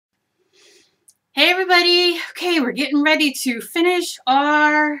Hey everybody! Okay, we're getting ready to finish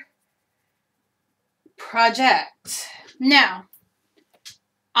our project. Now,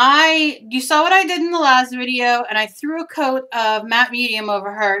 you saw what I did in the last video, and I threw a coat of matte medium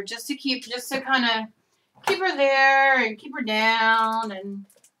over her just to kind of keep her there and keep her down. And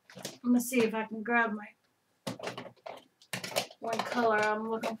I'm gonna see if I can grab my one color I'm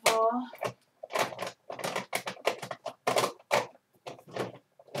looking for.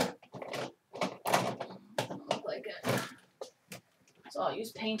 Doesn't look like it. So I'll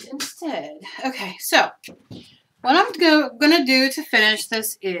use paint instead. Okay, so what I'm going to do to finish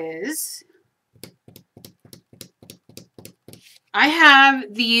this is I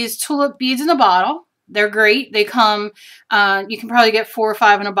have these tulip beads in a bottle. They're great. They come, you can probably get 4 or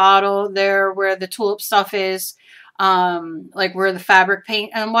 5 in a bottle. They're where the tulip stuff is, like where the fabric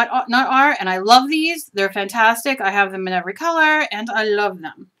paint and whatnot are. And I love these. They're fantastic. I have them in every color and I love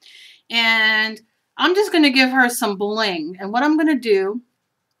them. And I'm just going to give her some bling. And what I'm going to do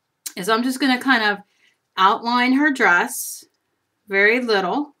is I'm just going to kind of outline her dress very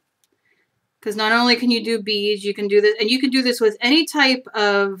little, because not only can you do beads, you can do this, and you can do this with any type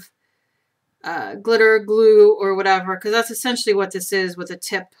of glitter, glue, or whatever, because that's essentially what this is with a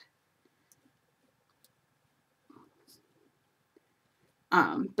tip.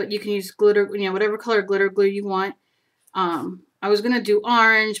 But you can use glitter, whatever color glitter glue you want. I was going to do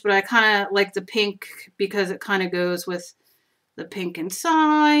orange, but I kind of like the pink because it kind of goes with the pink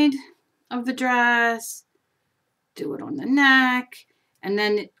inside of the dress. Do it on the neck. And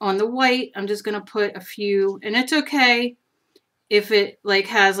then on the white, I'm just going to put a few, and it's okay if it like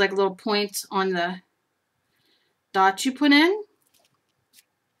has like little points on the dots you put in,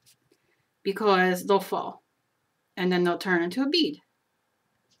 because they'll fall and then they'll turn into a bead.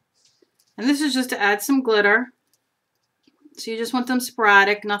 And this is just to add some glitter. So you just want them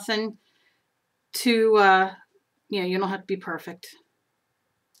sporadic, nothing too, you don't have to be perfect.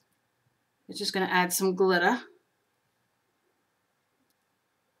 It's just going to add some glitter.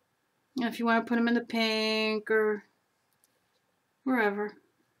 And if you want to put them in the pink or wherever,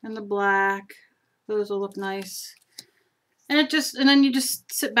 in the black, those will look nice. And then you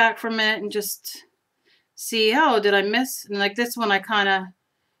just sit back for a minute and just see, oh, did I miss? And like this one,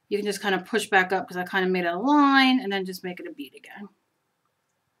 you can just kind of push back up because I kind of made it a line and then just make it a bead again.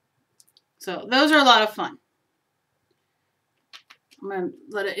 So those are a lot of fun. I'm going to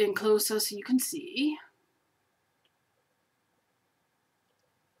let it in closer so you can see.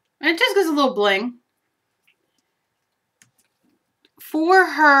 And it just gives a little bling. For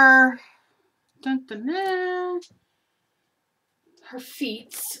her, her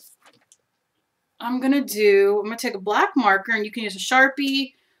feet, I'm going to take a black marker, and you can use a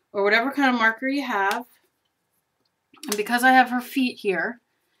Sharpie or whatever kind of marker you have. And because I have her feet here,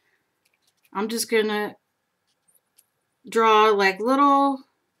 I'm just going to draw like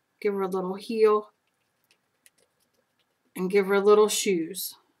give her a little heel and give her little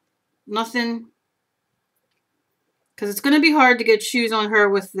shoes. Nothing, because it's going to be hard to get shoes on her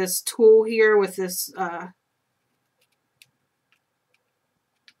with this tool here, with this,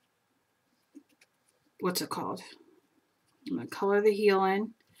 what's it called? I'm going to color the heel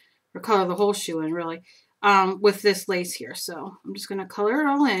in, or color the whole shoe in, really, with this lace here. So I'm just going to color it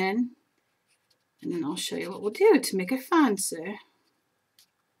all in, and then I'll show you what we'll do to make it fancy.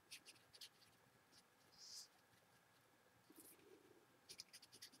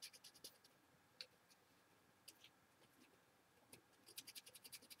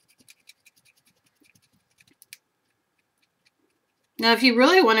 Now, if you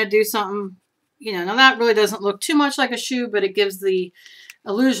really want to do something, now that really doesn't look too much like a shoe, but it gives the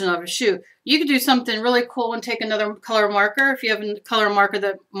illusion of a shoe. You could do something really cool and take another color marker, if you have a color marker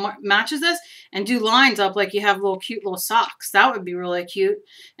that matches this, and do lines up like you have little cute little socks. That would be really cute.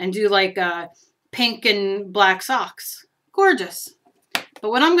 And do like pink and black socks. Gorgeous. But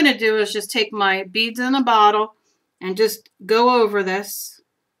what I'm going to do is just take my beads in a bottle and just go over this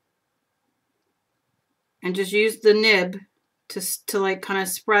and just use the nib to like kind of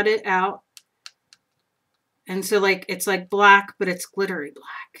spread it out. And so like it's like black, but it's glittery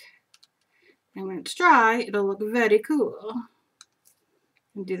black. And when it's dry, it'll look very cool.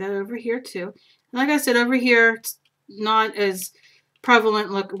 And do that over here too. And like I said, over here it's not as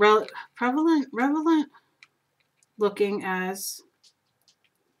prevalent looking as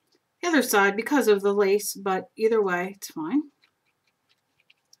the other side because of the lace, but either way, it's fine.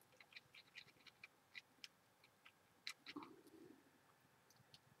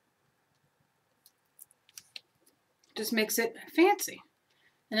 Just makes it fancy.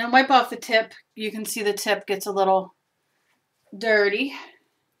 And then wipe off the tip. You can see the tip gets a little dirty.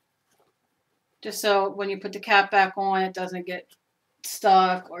 Just so when you put the cap back on, it doesn't get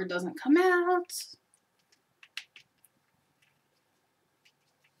stuck or it doesn't come out.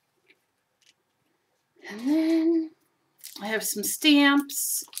 And then I have some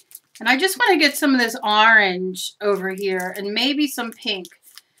stamps. And I just want to get some of this orange over here and maybe some pink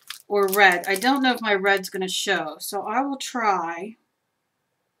or red. I don't know if my red's going to show, so I will try.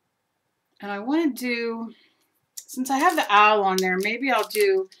 And I want to do, since I have the owl on there, maybe I'll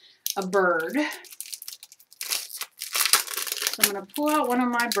do a bird. So I'm going to pull out one of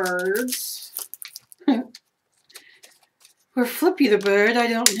my birds. Or Flippy the bird, I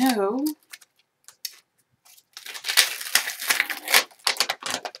don't know.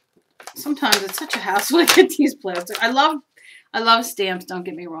 Sometimes it's such a hassle to get these plastics. I love stamps, don't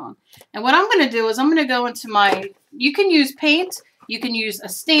get me wrong. And what I'm going to do is I'm going to go into my, you can use paint, you can use a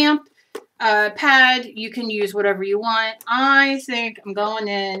stamp, pad, you can use whatever you want. I think I'm going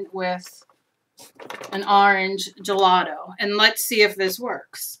in with an orange gelato. And let's see if this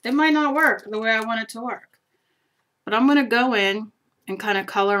works. It might not work the way I want it to work. But I'm going to go in and kind of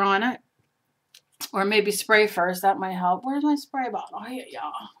color on it. Or maybe spray first. That might help. Where's my spray bottle? Here,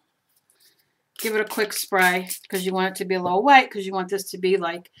 y'all. Give it a quick spray because you want it to be a little wet because you want this to be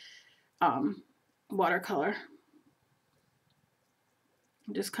like watercolor.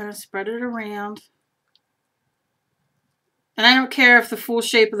 Just kind of spread it around. And I don't care if the full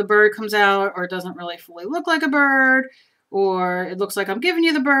shape of the bird comes out or it doesn't really fully look like a bird or it looks like I'm giving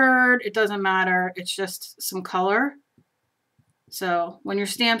you the bird. It doesn't matter. It's just some color. So when your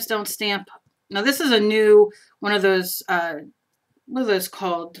stamps don't stamp. Now this is a new one of those, what are those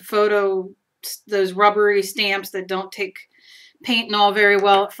called? Those rubbery stamps that don't take paint and all very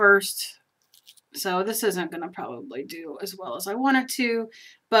well at first. So this isn't going to probably do as well as I want it to.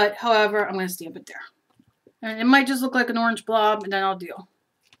 But however, I'm going to stamp it there. And it might just look like an orange blob and then I'll deal.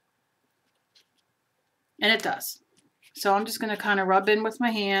 And it does. So I'm just going to kind of rub in with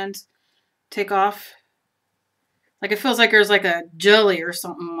my hands. Take off. Like it feels like there's like a jelly or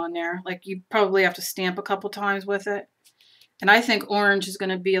something on there. Like you probably have to stamp a couple times with it. And I think orange is going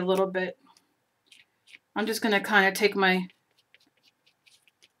to be a little bit. I'm just going to kind of take my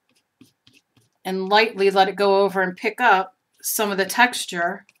and lightly let it go over and pick up some of the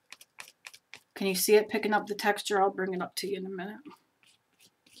texture. Can you see it picking up the texture? I'll bring it up to you in a minute.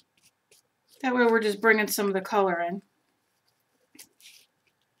 That way we're just bringing some of the color in.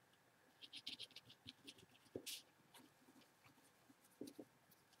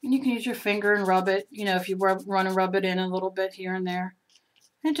 And you can use your finger and rub it, you know, if you run and rub it in a little bit here and there.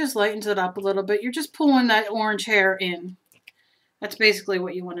 It just lightens it up a little bit. You're just pulling that orange hair in. That's basically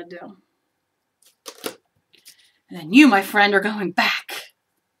what you want to do. And then you, my friend, are going back.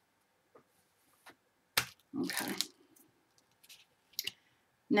 Okay.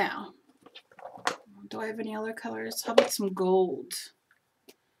 Now, do I have any other colors? How about some gold?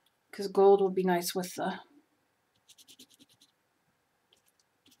 Because gold will be nice with the...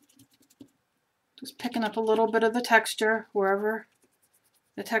 Just picking up a little bit of the texture, wherever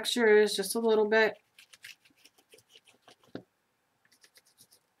the texture is, just a little bit.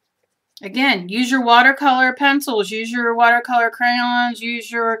 Again, use your watercolor pencils, use your watercolor crayons,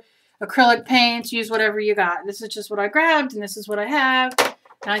 use your acrylic paints, use whatever you got. This is just what I grabbed, and this is what I have.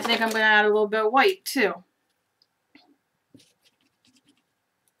 And I think I'm going to add a little bit of white, too.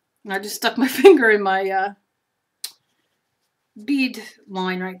 And I just stuck my finger in my bead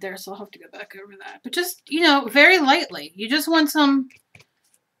line right there, so I'll have to go back over that. But just, you know, very lightly. You just want some,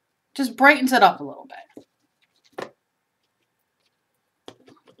 just brightens it up a little bit.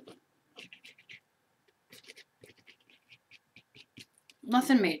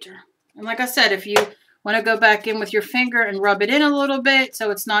 Nothing major. And like I said, if you want to go back in with your finger and rub it in a little bit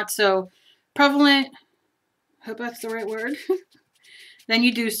so it's not so prevalent, hope that's the right word, then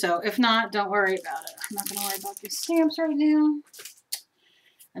you do so. If not, don't worry about it. I'm not going to worry about these stamps right now.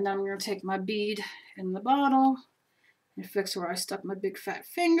 And then I'm going to take my bead in the bottle and fix where I stuck my big fat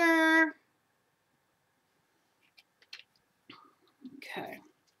finger. Okay.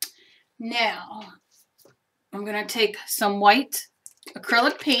 Now, I'm going to take some white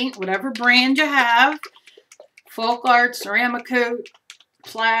acrylic paint, whatever brand you have, Folk Art, Ceramic Coat,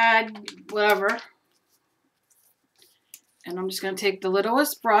 Plaid, whatever. And I'm just going to take the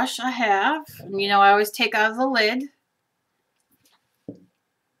littlest brush I have. And you know, I always take out of the lid.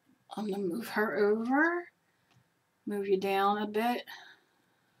 I'm going to move her over. Move you down a bit.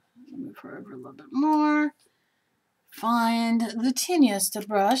 Move her over a little bit more. Find the tiniest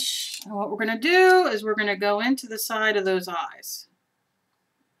brush. And what we're going to do is we're going to go into the side of those eyes.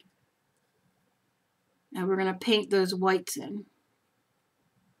 And we're going to paint those whites in.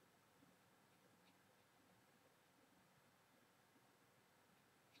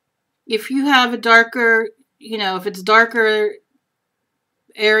 if you have a darker, you know, if it's darker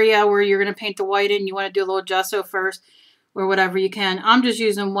area where you're going to paint the white in, you want to do a little gesso first or whatever you can. I'm just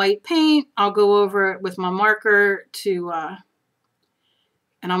using white paint. I'll go over it with my marker to,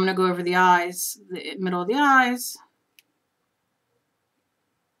 and I'm going to go over the eyes, the middle of the eyes,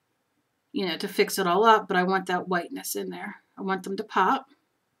 you know, to fix it all up, but I want that whiteness in there. I want them to pop.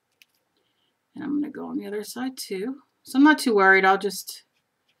 And I'm going to go on the other side too. So I'm not too worried. I'll just,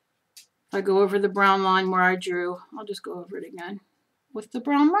 if I go over the brown line where I drew, I'll just go over it again with the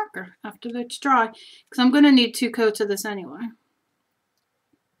brown marker after it's dry, because I'm going to need 2 coats of this anyway.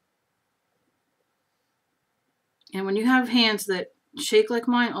 And when you have hands that shake like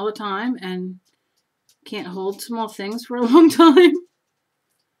mine all the time and can't hold small things for a long time,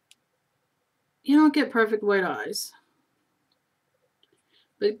 you don't get perfect white eyes.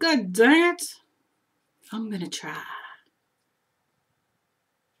 But god dang it, I'm going to try.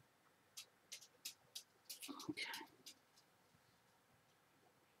 Okay.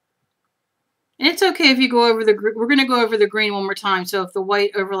 And it's okay if you go over the, we're going to go over the green one more time. So if the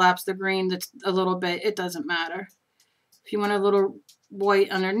white overlaps the green, that's a little bit, it doesn't matter. If you want a little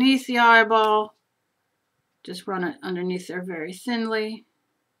white underneath the eyeball, just run it underneath there very thinly.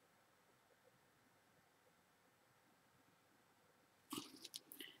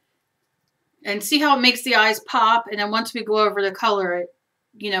 And see how it makes the eyes pop? And then once we go over the color, it,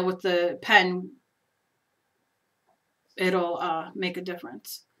 you know, with the pen, it'll make a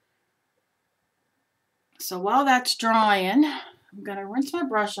difference. So while that's drying, I'm going to rinse my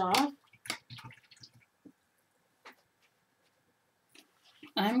brush off.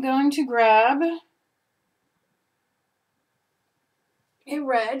 I'm going to grab a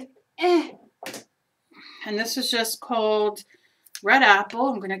red, and this is just called Red Apple.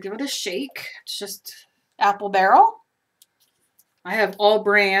 I'm going to give it a shake. It's just Apple Barrel. I have all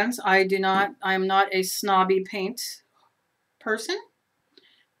brands. I am not a snobby paint person.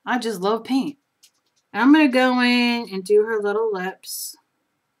 I just love paint. I'm going to go in and do her little lips.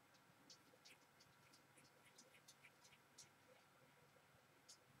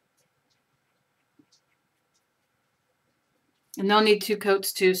 And they'll need 2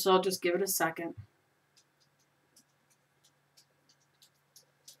 coats too, so I'll just give it a second.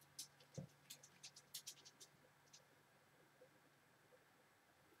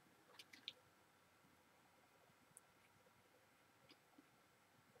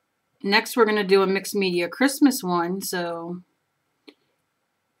 Next, we're going to do a mixed media Christmas one, so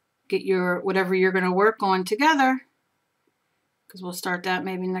get your whatever you're going to work on together, because we'll start that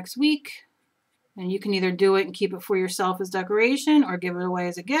maybe next week. And you can either do it and keep it for yourself as decoration or give it away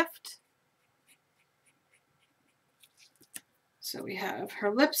as a gift. So we have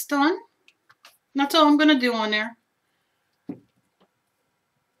her lips done. That's all I'm going to do on there.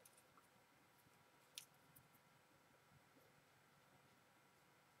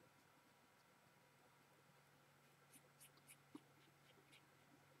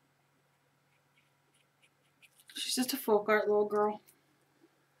 She's just a folk art little girl.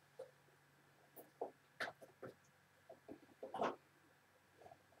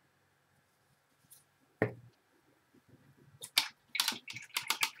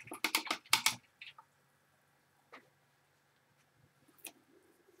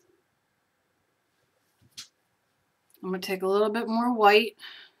 I'm going to take a little bit more white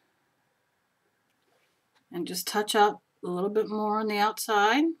and just touch up a little bit more on the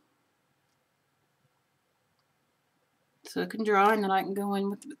outside so it can dry, and then I can go in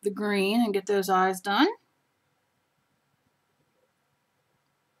with the green and get those eyes done.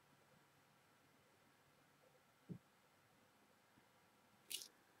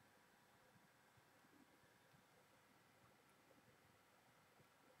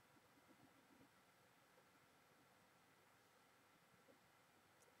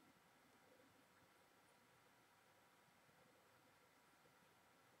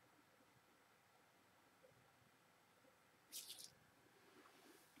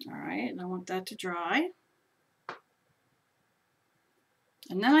 All right, and I want that to dry.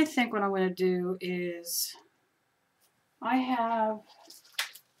 And then I think what I'm going to do is, I have,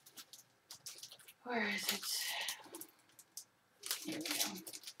 where is it? Here we go.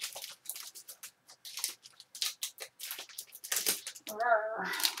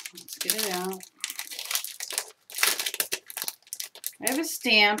 Let's get it out. I have a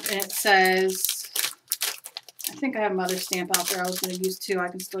stamp and it says, I think I have another stamp out there I was going to use too. I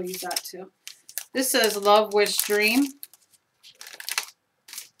can still use that too. This says Love, Wish, Dream.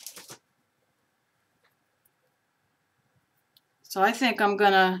 So I think I'm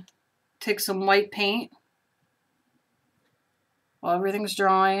going to take some white paint while everything's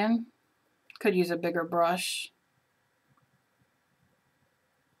drying. Could use a bigger brush.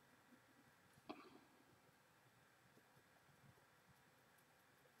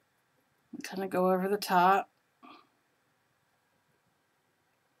 Kind of go over the top.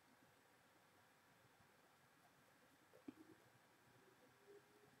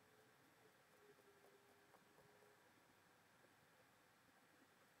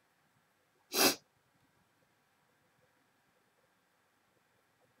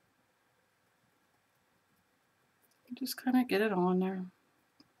 Just kind of get it on there.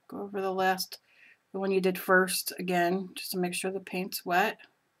 Go over the one you did first again, just to make sure the paint's wet.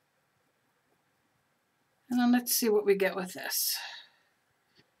 And then let's see what we get with this.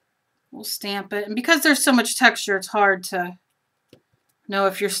 We'll stamp it. And because there's so much texture, it's hard to know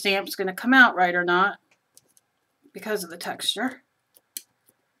if your stamp's going to come out right or not because of the texture.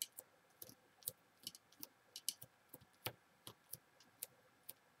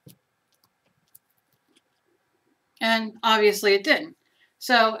 And obviously it didn't.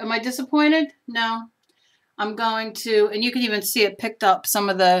 So am I disappointed? No. I'm going to, and you can even see it picked up some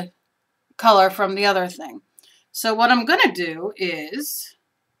of the color from the other thing. So what I'm going to do is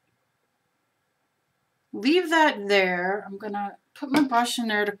leave that there. I'm going to put my brush in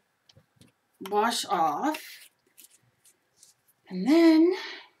there to wash off. And then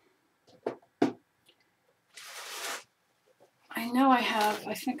I know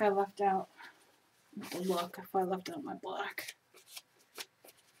I think I left out the look if I left out my black.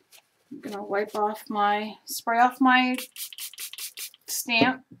 I'm going to wipe off spray off my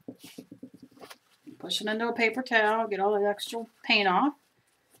stamp, push it into a paper towel, get all the extra paint off.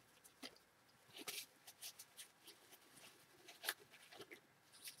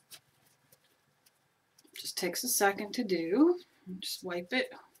 Just takes a second to do. Just wipe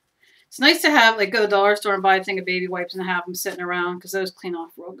it. It's nice to have, like, go to the dollar store and buy a thing of baby wipes and have them sitting around because those clean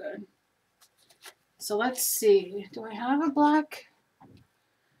off real good. So let's see. Do I have a black?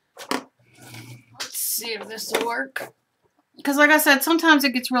 Let's see if this will work. Because like I said, sometimes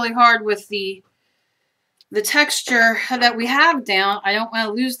it gets really hard with the texture that we have down. I don't want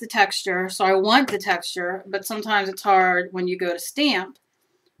to lose the texture, so I want the texture. But sometimes it's hard when you go to stamp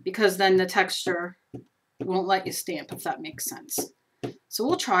because then the texture won't let you stamp, if that makes sense. So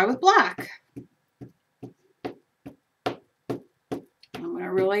we'll try with black.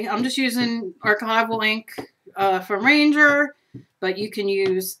 I'm just using archival ink from Ranger, but you can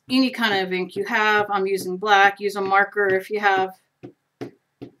use any kind of ink you have. I'm using black. Use a marker if you have,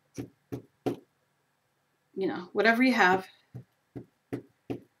 you know, whatever you have.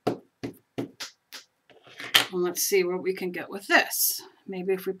 And let's see what we can get with this.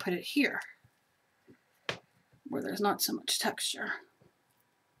 Maybe if we put it here, where there's not so much texture.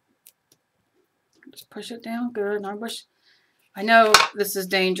 Just push it down good. And I know this is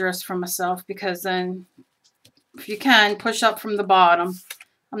dangerous for myself because then if you can, push up from the bottom.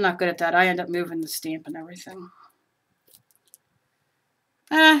 I'm not good at that. I end up moving the stamp and everything.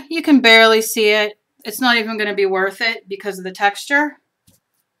 You can barely see it. It's not even going to be worth it because of the texture.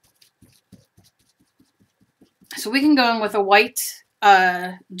 So we can go in with a white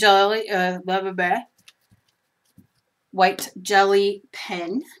white jelly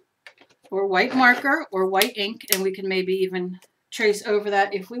pen or white marker or white ink, and we can maybe even trace over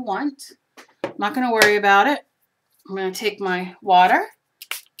that if we want. I'm not going to worry about it. I'm going to take my water,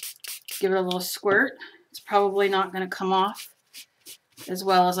 give it a little squirt. It's probably not going to come off as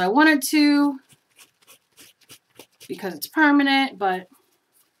well as I want it to because it's permanent, but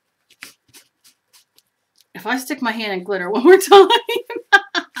if I stick my hand in glitter one more time,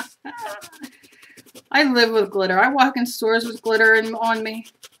 I live with glitter. I walk in stores with glitter on me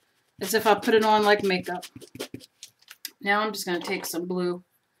as if I put it on like makeup. Now I'm just going to take some blue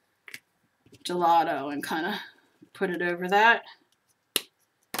gelato and kind of put it over that.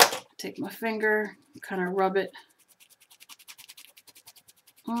 Take my finger, kind of rub it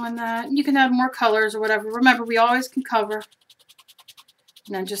on that. You can add more colors or whatever. Remember, we always can cover.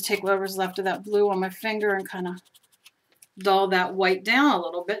 And then just take whatever's left of that blue on my finger and kind of dull that white down a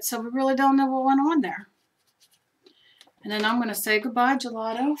little bit so we really don't know what went on there. And then I'm going to say goodbye,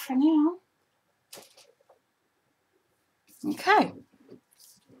 gelato, for now. Okay.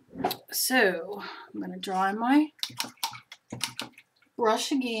 So I'm going to dry my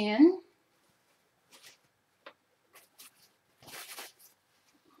brush again.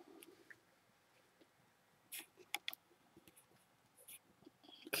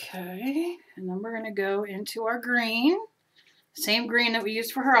 Okay, and then we're going to go into our green. Same green that we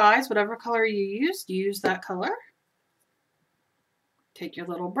used for her eyes. Whatever color you used, use that color. Take your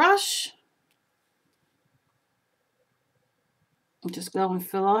little brush and just go and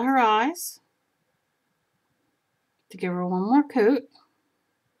fill out her eyes. to give her one more coat.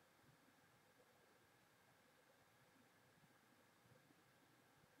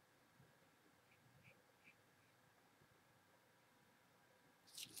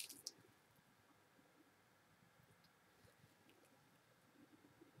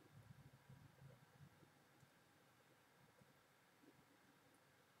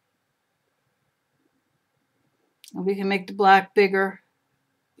 And we can make the black bigger.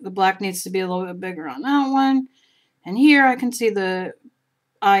 The black needs to be a little bit bigger on that one. And here I can see the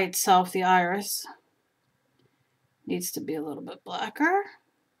eye itself, the iris, needs to be a little bit blacker.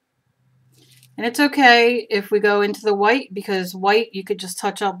 And it's okay if we go into the white, because white you could just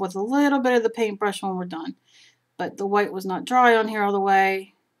touch up with a little bit of the paintbrush when we're done. But the white was not dry on here all the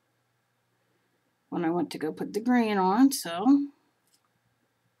way when I went to go put the green on, so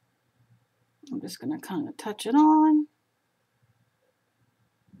I'm just going to kind of touch it on.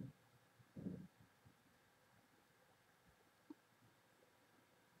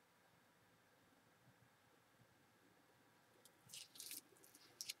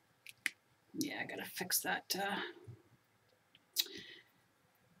 Yeah, I gotta fix that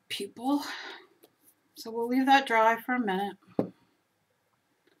pupil. So we'll leave that dry for a minute.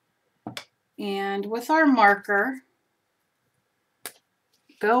 And with our marker,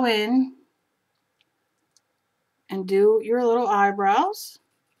 go in and do your little eyebrows.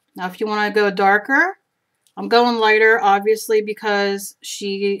 Now if you want to go darker, I'm going lighter obviously because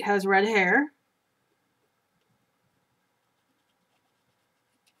she has red hair.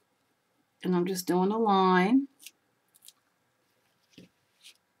 And I'm just doing a line.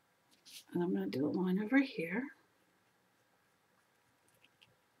 And I'm going to do a line over here.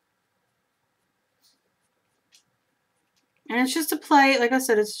 And it's just a play, like I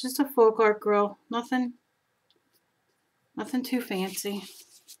said, it's just a folk art girl. Nothing too fancy.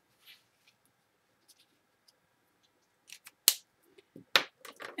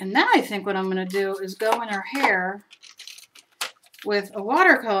 And then I think what I'm going to do is go in her hair with a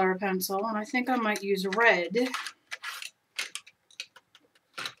watercolor pencil, and I think I might use red.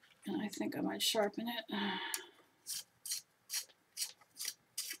 And I think I might sharpen it.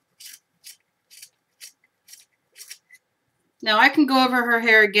 Now I can go over her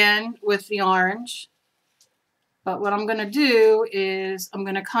hair again with the orange, but what I'm going to do is I'm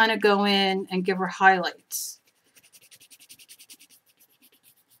going to kind of go in and give her highlights.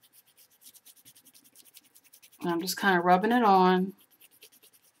 And I'm just kind of rubbing it on.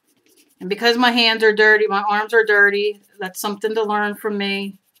 And because my hands are dirty, my arms are dirty, that's something to learn from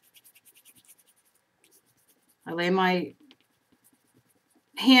me. I lay my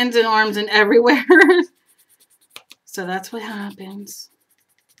hands and arms in everywhere. So that's what happens.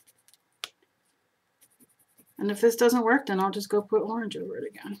 And if this doesn't work, then I'll just go put orange over it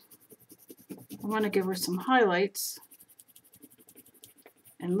again. I want to give her some highlights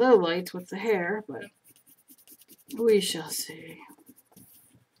and lowlights with the hair, but we shall see.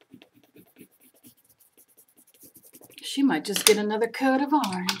 She might just get another coat of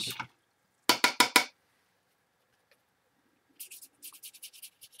orange.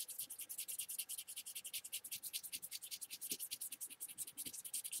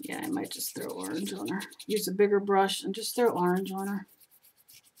 Yeah, I might just throw orange on her. Use a bigger brush and just throw orange on her.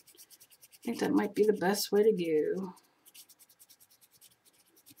 I think that might be the best way to go.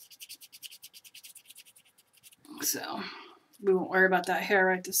 So, we won't worry about that hair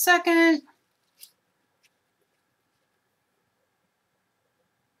right this second.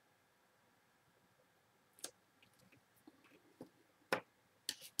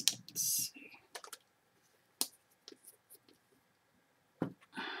 Let's see.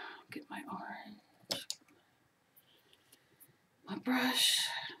 Get my orange. My brush.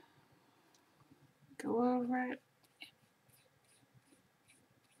 Go over it.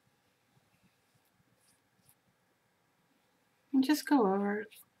 And just go over it.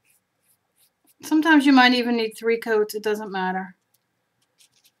 Sometimes you might even need 3 coats. It doesn't matter.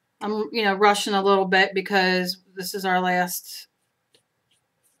 I'm, rushing a little bit because this is our last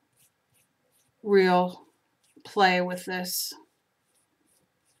real play with this.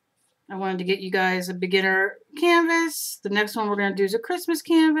 I wanted to get you guys a beginner canvas. The next one we're going to do is a Christmas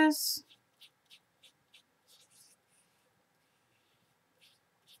canvas.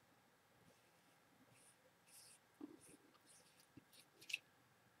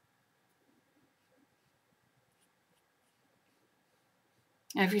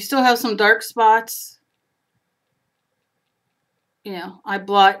 And if you still have some dark spots, I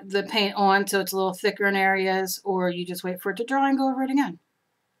blot the paint on so it's a little thicker in areas, or you just wait for it to dry and go over it again.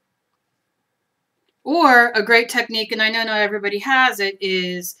 Or a great technique, and I know not everybody has it,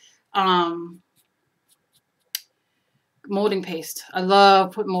 is molding paste. I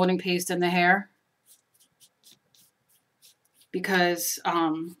love putting molding paste in the hair because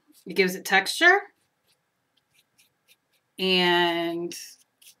it gives it texture and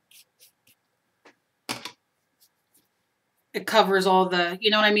it covers all the,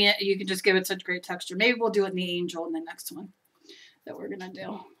 you know what I mean? You can just give it such great texture. Maybe we'll do it in the angel in the next one that we're going to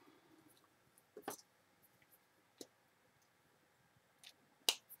do.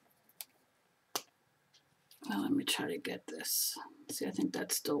 Well, let me try to get this. See, I think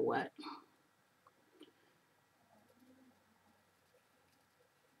that's still wet.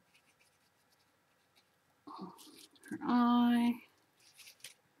 Her eye.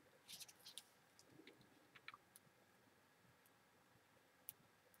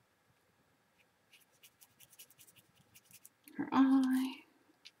 Her eye.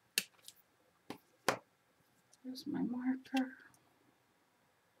 There's my marker.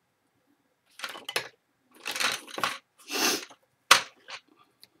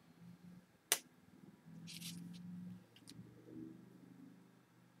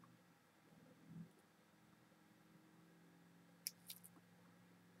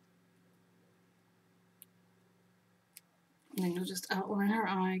 And then you'll just outline her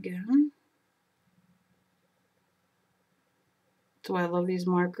eye again. That's why I love these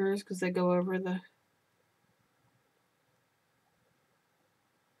markers, because they go over the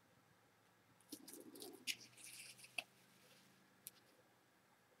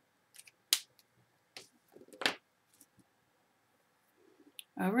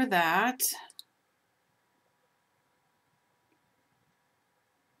over that.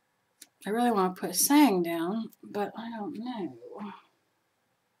 I really want to put Sang down, but I don't know.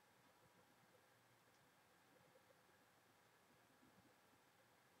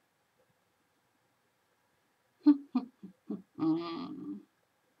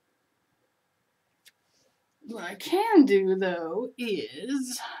 What I can do, though,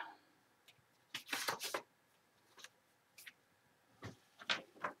 is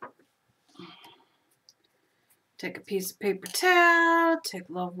take a piece of paper towel, take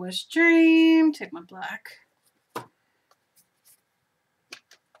Love Wish Dream, take my black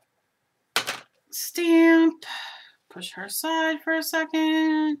stamp, push her aside for a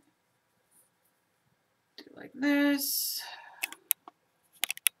second, do like this.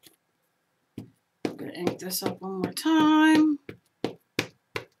 I'm going to ink this up one more time.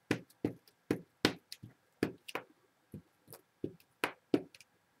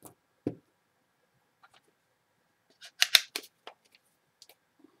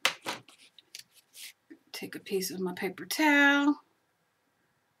 Take a piece of my paper towel.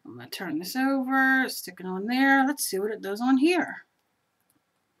 I'm going to turn this over, stick it on there. Let's see what it does on here.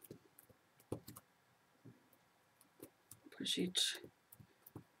 Push each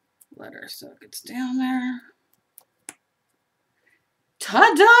letter so it gets down there.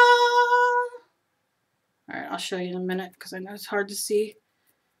 Ta-da! Alright, I'll show you in a minute because I know it's hard to see.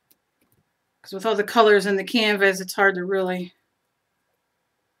 Because with all the colors in the canvas, it's hard to really...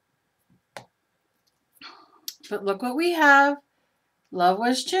 But look what we have. Love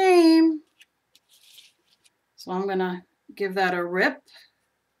Wish Dream. So I'm going to give that a rip.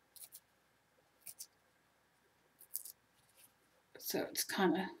 So it's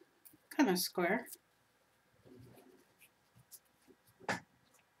kind of square.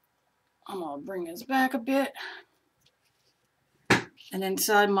 I'm going to bring this back a bit. And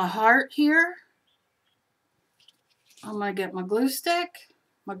inside my heart here, I'm going to get my glue stick.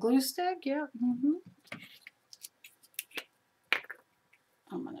 My glue stick, yeah.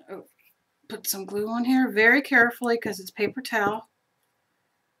 I'm going to put some glue on here very carefully because it's paper towel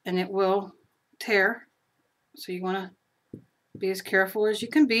and it will tear. So you want to be as careful as you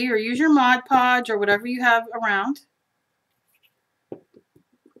can be, or use your Mod Podge or whatever you have around.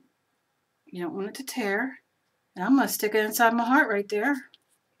 You don't want it to tear. And I'm going to stick it inside my heart right there.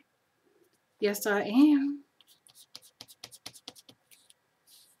 Yes, I am.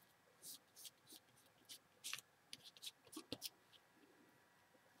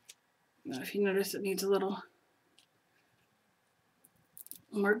 Now, if you notice it needs a little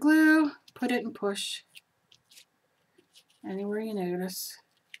more glue, put it and push anywhere you notice.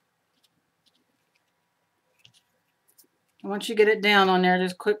 And once you get it down on there,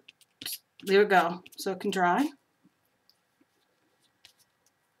 just leave it go so it can dry.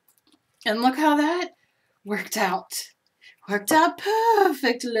 And look how that worked out. Worked out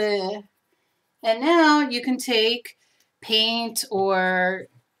perfectly. And now you can take paint or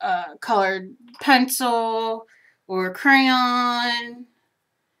colored pencil or crayon.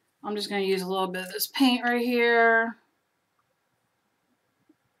 I'm just going to use a little bit of this paint right here.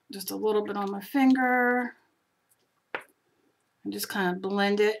 Just a little bit on my finger. And just kind of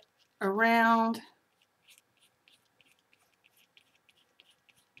blend it around.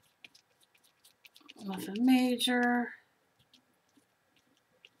 Nothing major.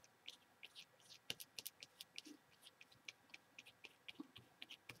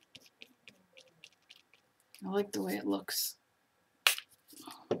 I like the way it looks.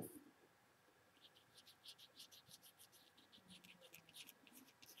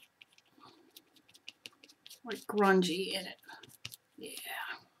 Like grungy in it. Yeah.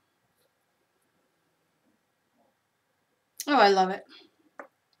 Oh, I love it.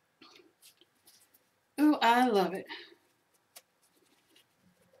 Oh, I love it.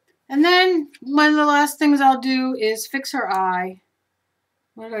 And then one of the last things I'll do is fix her eye.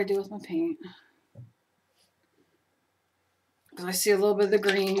 What did I do with my paint? Because I see a little bit of the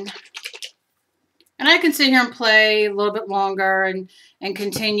green. And I can sit here and play a little bit longer and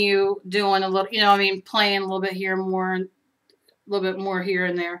continue doing a little, you know, I mean, playing a little bit here more, a little bit more here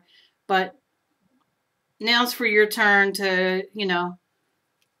and there. But now it's for your turn to, you know,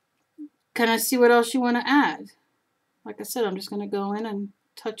 kind of see what else you want to add. Like I said, I'm just going to go in and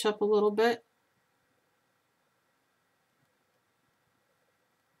touch up a little bit.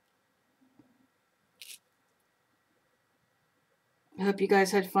 I hope you guys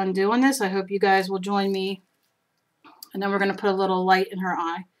had fun doing this. I hope you guys will join me. And then we're going to put a little light in her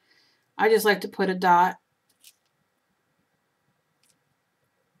eye. I just like to put a dot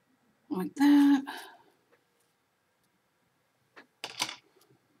like that.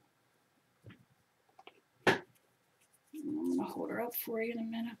 I'm going to hold her up for you in a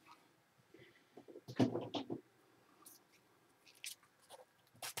minute.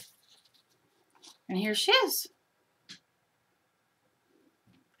 And here she is.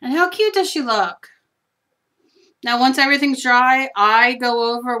 And how cute does she look? Now, once everything's dry, I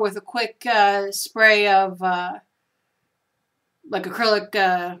go over with a quick spray of like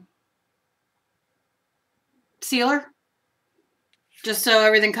acrylic sealer. Just so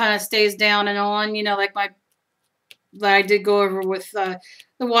everything kind of stays down and on, you know, like I did go over with the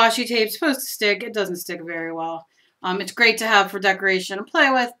washi tape. It's supposed to stick. It doesn't stick very well. It's great to have for decoration and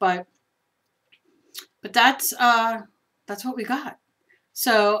play with, but that's what we got.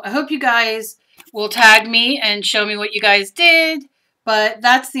 So I hope you guys will tag me and show me what you guys did. But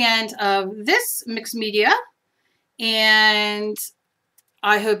that's the end of this mixed media. And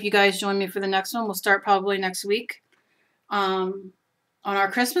I hope you guys join me for the next one. We'll start probably next week on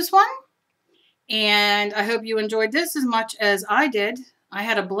our Christmas one. And I hope you enjoyed this as much as I did. I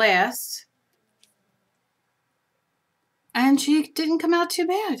had a blast. And she didn't come out too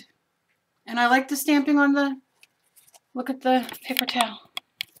bad. And I like the stamping on the, look at the paper towel.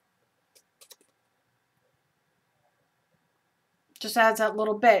 Just adds that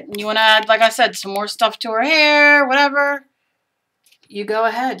little bit. And you want to add, like I said, some more stuff to her hair, whatever. You go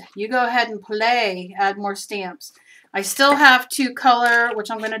ahead. You go ahead and play. Add more stamps. I still have to color,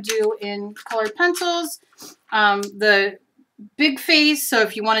 which I'm going to do in colored pencils, the big face. So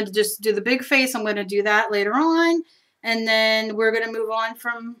if you wanted to just do the big face, I'm going to do that later on. And then we're going to move on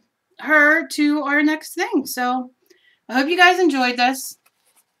from her to our next thing. So I hope you guys enjoyed this.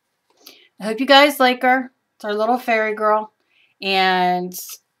 I hope you guys like her. It's our little fairy girl. And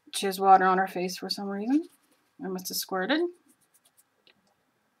she has water on her face for some reason. I must have squirted.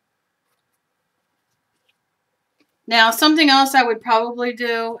 Now, something else I would probably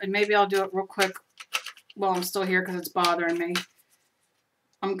do, and maybe I'll do it real quick while I'm still here because it's bothering me.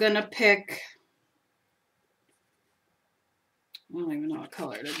 I'm going to pick, I don't even know what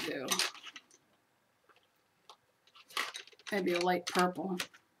color to do. Maybe a light purple.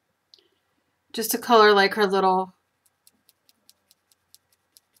 Just to color like her little,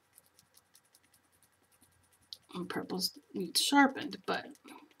 purple's needs sharpened, but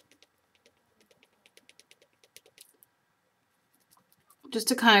just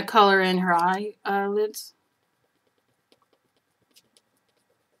to kind of color in her eyelids.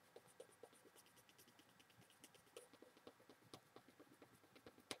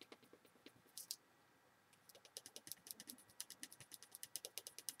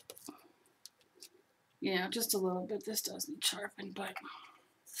 Yeah, just a little bit. This does need sharpened, but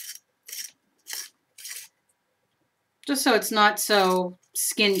just so it's not so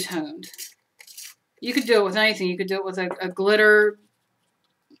skin toned. You could do it with anything. You could do it with a glitter,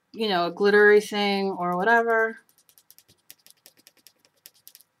 you know, a glittery thing or whatever.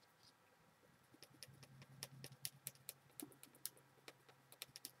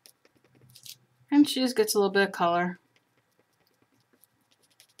 And she just gets a little bit of color.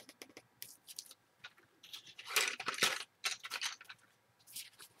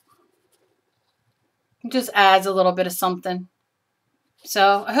 It just adds a little bit of something.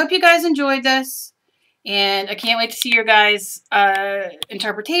 So I hope you guys enjoyed this. And I can't wait to see your guys'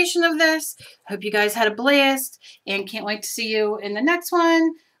 interpretation of this. Hope you guys had a blast. And can't wait to see you in the next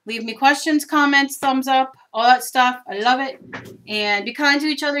one. Leave me questions, comments, thumbs up, all that stuff. I love it. And be kind to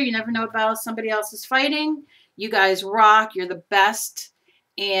each other. You never know what battle somebody else is fighting. You guys rock. You're the best.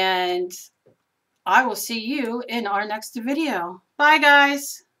 And I will see you in our next video. Bye,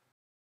 guys.